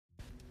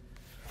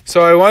So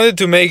I wanted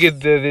to make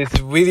this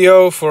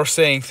video for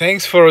saying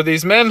thanks for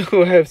these men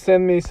who have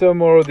sent me some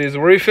more of these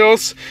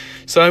refills.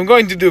 So I'm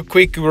going to do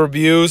quick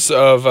reviews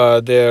of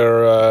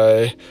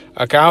their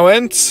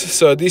accounts.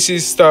 So this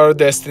is Star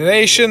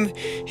Destination.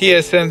 He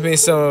has sent me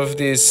some of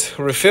these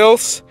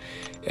refills,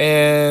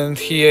 and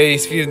he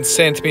has even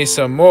sent me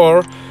some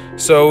more.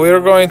 So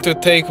we're going to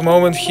take a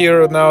moment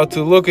here now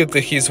to look at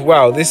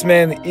wow, this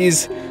man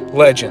is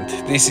legend.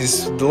 This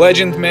is the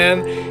legend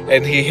man,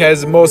 and he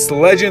has the most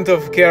legend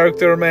of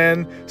character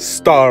man,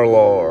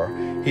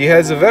 Star-Lord. He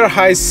has a very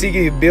high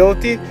psychic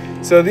ability.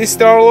 So this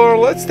Star-Lord,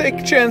 let's take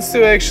a chance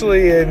to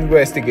actually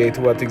investigate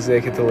what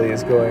exactly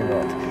is going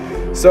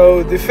on.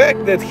 So the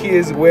fact that he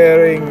is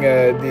wearing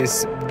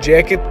this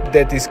jacket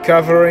that is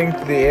covering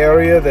the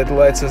area that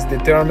lets us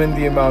determine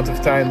the amount of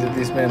time that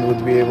this man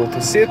would be able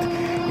to sit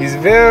is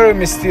very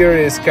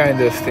mysterious kind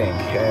of thing.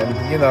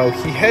 And you know,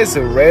 he has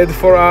a red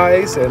for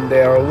eyes, and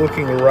they are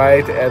looking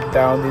right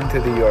down into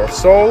your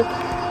soul.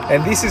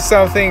 And this is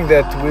something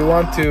that we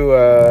want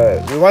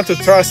to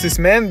trust this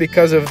man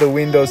because of the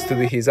windows to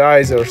his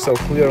eyes are so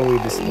clearly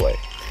displayed.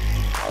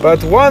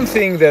 But one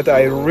thing that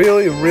I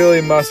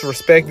really must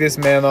respect this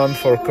man on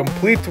for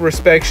complete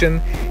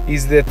respection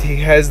is that he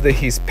has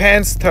his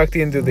pants tucked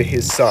into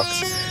his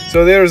socks.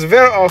 So there's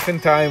very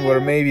often time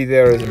where maybe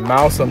there is a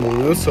mouse on the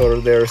loose,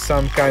 or there's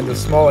some kind of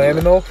small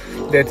animal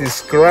that is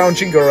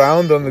scrounging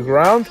around on the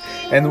ground,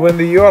 and when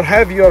you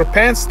have your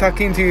pants tucked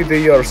into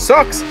your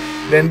socks,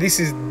 then this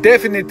is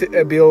definitely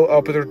a real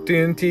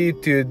opportunity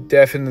to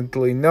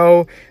definitely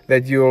know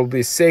that you will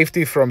be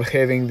safety from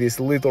having this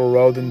little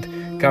rodent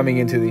coming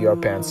into your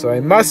pants. So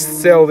I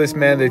must tell this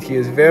man that he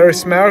is very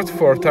smart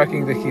for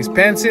tucking his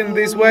pants in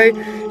this way,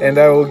 and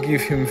I will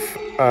give him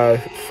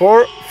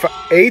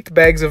 8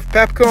 bags of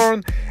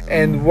popcorn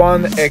and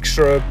 1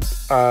 extra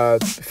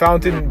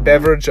fountain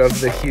beverage of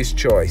his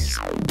choice.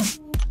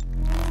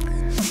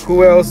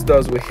 Who else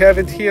does we have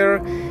it here?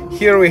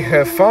 Here we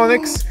have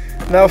Phonix.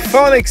 Now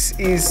Phonix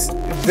is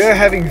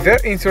having very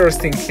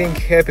interesting thing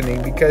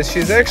happening, because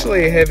she's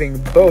actually having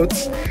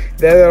boots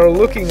that are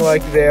looking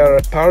like they are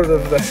a part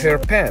of her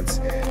pants.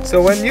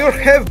 So when you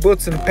have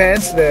boots and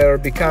pants that are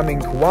becoming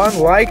one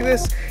like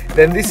this,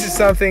 then this is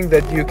something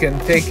that you can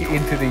take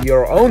into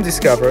your own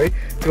discovery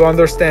to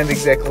understand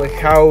exactly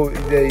how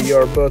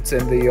your boots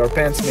and your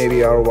pants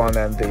maybe are one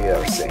and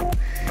the same.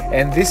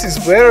 And this is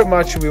very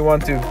much we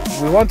want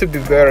to be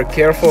very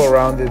careful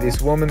around this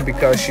woman,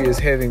 because she is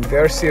having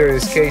very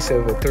serious case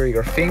of a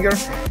trigger finger.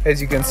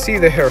 As you can see,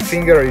 her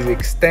finger is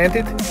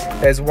extended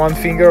as one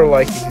finger,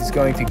 like it is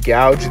going to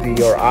gouge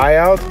your eye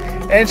out,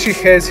 and she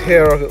has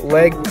her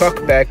leg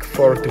cocked back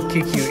to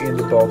kick you in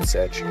the bulb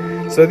sash.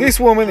 So this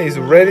woman is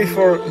ready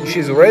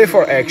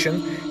for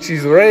action.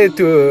 She's ready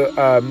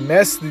to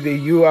mess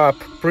you up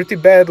pretty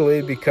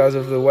badly because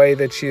of the way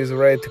that she is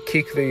ready to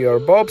kick your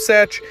bulb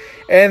sash,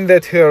 and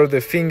that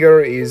the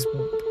finger is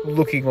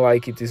looking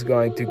like it is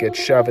going to get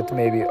shoved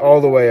maybe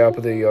all the way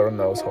up your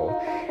nose hole.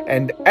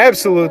 And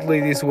absolutely,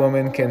 this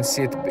woman can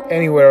sit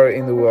anywhere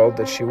in the world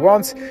that she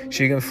wants.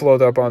 She can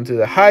float up onto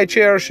the high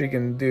chair, she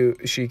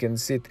can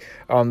sit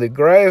on the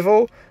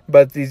gravel,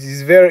 but it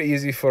is very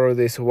easy for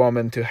this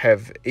woman to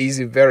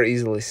very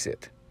easily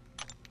sit.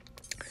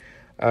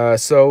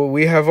 So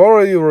we have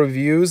already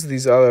reviewed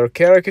this other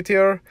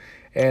caricature,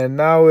 and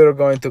now we're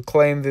going to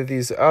claim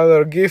this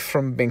other gift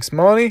from Banks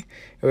Money.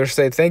 We'll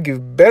say thank you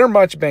very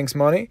much, Banks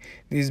Money.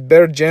 This is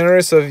very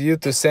generous of you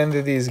to send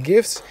these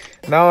gifts.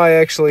 Now I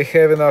actually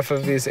have enough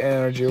of this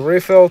energy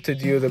refill to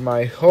do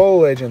my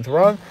whole legend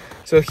run.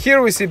 So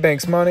here we see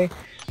Banks Money.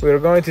 We're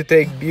going to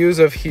take views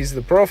of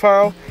the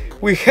profile.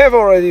 We have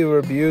already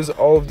reviewed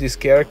all of this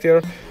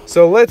character,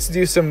 so let's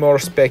do some more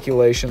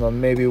speculation on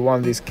maybe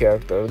this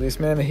character. This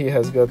man, he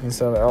has gotten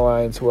some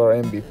alliance who are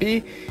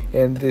MVP,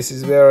 and this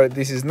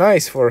is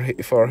nice for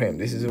him.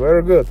 This is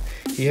very good.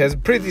 He has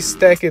pretty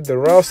stacked the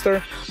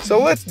roster,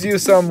 so let's do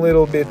some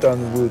little bit on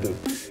Voodoo.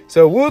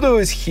 So Voodoo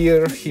is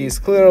here. He is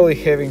clearly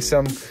having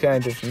some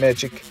kind of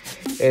magic,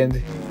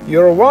 and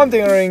you're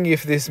wondering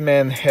if this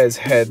man has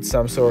had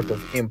some sort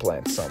of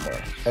implant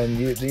somewhere. And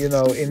you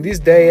know, in this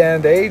day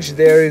and age,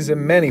 there is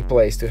many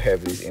places to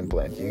have this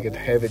implant. You can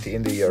have it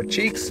in your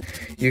cheeks,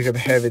 you can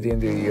have it in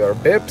your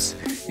bibs,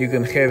 you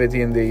can have it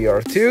in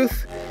your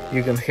tooth,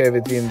 you can have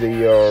it in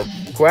your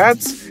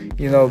quads.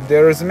 You know,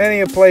 there is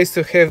many a place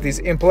to have these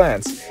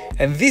implants.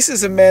 And this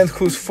is a man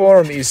whose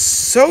form is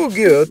so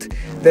good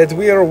that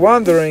we are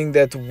wondering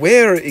that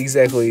where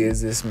exactly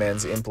is this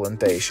man's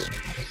implantation?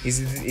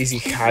 Is he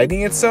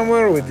hiding it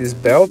somewhere with this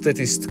belt that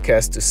is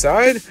cast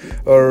aside?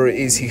 Or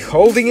is he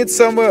holding it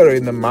somewhere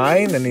in the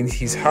mind and in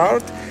his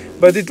heart?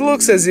 But it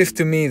looks as if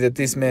to me that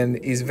this man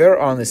is a very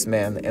honest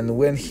man, and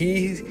when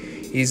he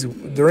is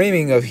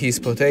dreaming of his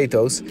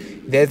potatoes,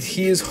 that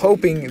he is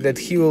hoping that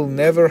he will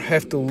never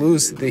have to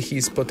lose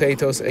his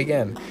potatoes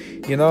again.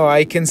 You know,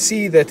 I can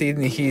see that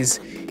in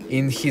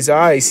his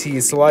eyes, he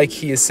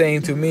is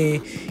saying to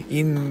me,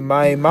 in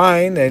my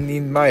mind and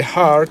in my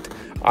heart,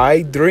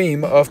 I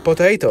dream of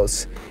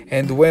potatoes.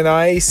 and when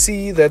I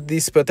see that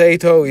this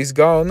potato is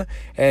gone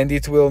and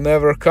it will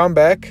never come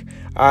back,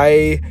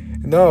 I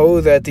know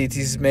that it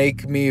is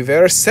make me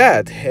very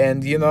sad.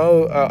 And you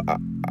know,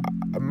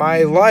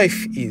 my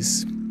life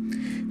is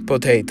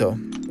potato.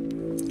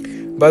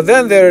 But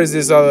then there is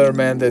this other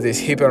man that is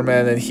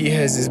Hyperman, and he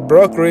has this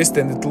broke wrist,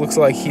 and it looks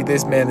like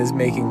this man is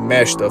making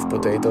mashed of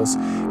potatoes,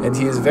 and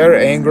he is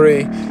very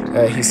angry.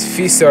 His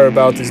fists are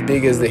about as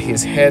big as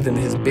his head, and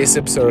his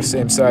biceps are the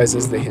same size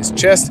as his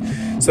chest.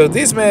 So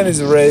this man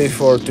is ready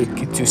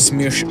to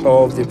smush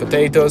all of the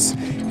potatoes,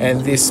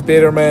 and this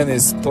Spiderman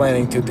is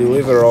planning to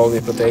deliver all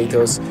the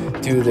potatoes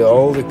to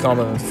all the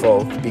common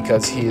folk,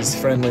 because he is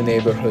friendly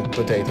neighborhood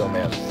potato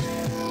man.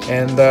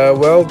 And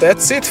well,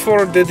 that's it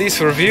for this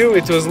review.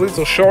 It was a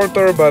little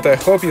shorter, but I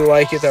hope you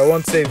like it. I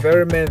want to say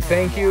very man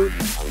thank you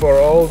for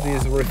all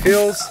these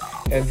refills,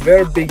 and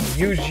very big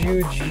huge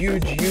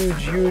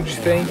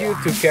thank you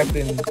to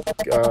Captain of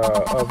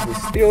the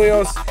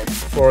Stelios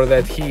for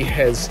that he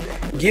has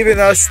given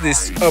us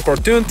this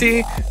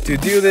opportunity to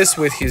do this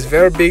with his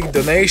very big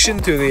donation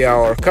to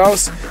our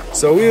cause.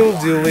 So we'll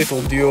do a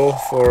little duel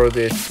for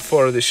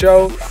the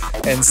show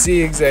and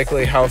see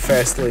exactly how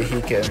fastly he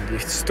can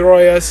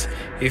destroy us.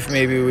 If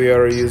maybe we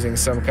are using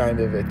some kind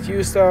of a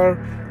 2-star,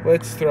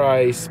 let's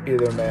try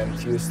Spiderman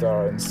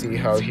 2-star and see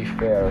how he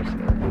fares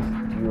in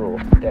this duel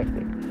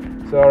tactic.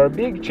 So our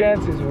big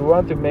chance is we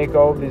want to make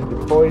all this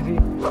the poison.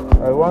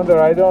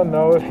 I don't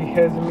know if he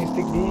has a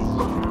Mystic B,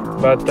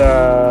 but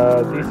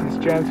this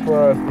is chance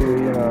for us to,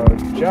 you know,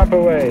 jump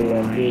away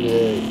and do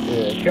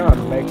the come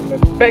on, make a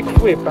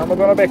backflip. I'm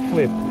gonna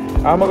backflip.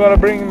 I'm gonna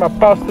bring my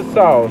pasta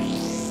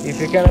sauce. If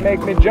you can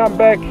make me jump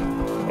back.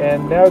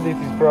 And now this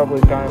is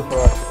probably time for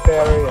us to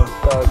parry and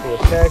start the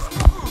attack.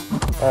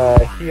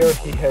 Here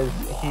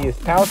he is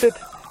taunted,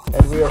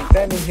 and we are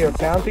standing here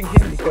taunting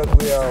him because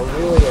we are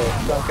really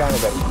some kind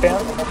of a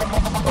taunt.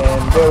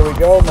 And there we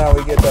go. Now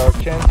we get our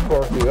chance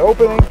for the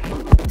opening,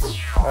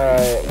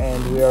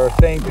 and we are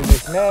saying to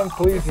this man,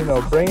 please, you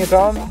know, bring it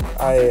on.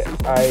 I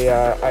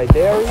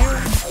dare you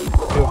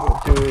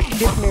to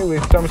hit me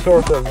with some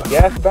sort of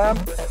gas bomb.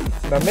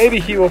 Now maybe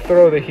he will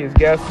throw his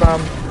gas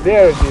bomb.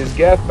 There it is,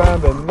 gas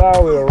bomb, and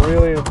now we'll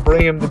really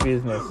bring him the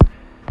business.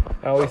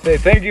 And we say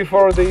thank you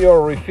for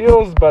your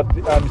refills, but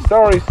I'm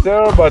sorry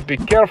sir, but be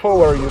careful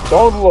where you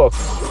don't look.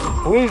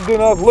 Please do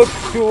not look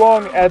too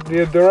long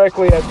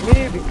directly at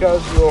me,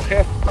 because you'll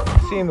have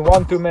seen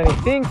one too many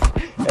things,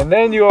 and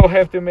then you'll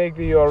have to make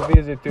your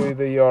visit to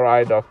your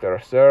eye doctor.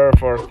 Sir,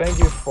 thank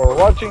you for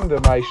watching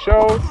my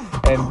show,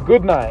 and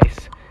good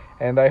night.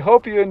 And I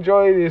hope you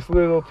enjoy this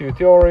little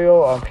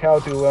tutorial on how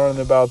to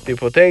learn about the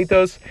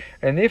potatoes.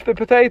 And if the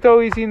potato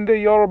is in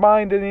your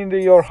mind and in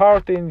your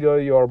heart, in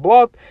your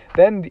blood,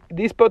 then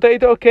this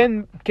potato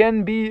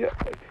can be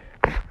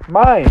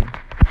mine.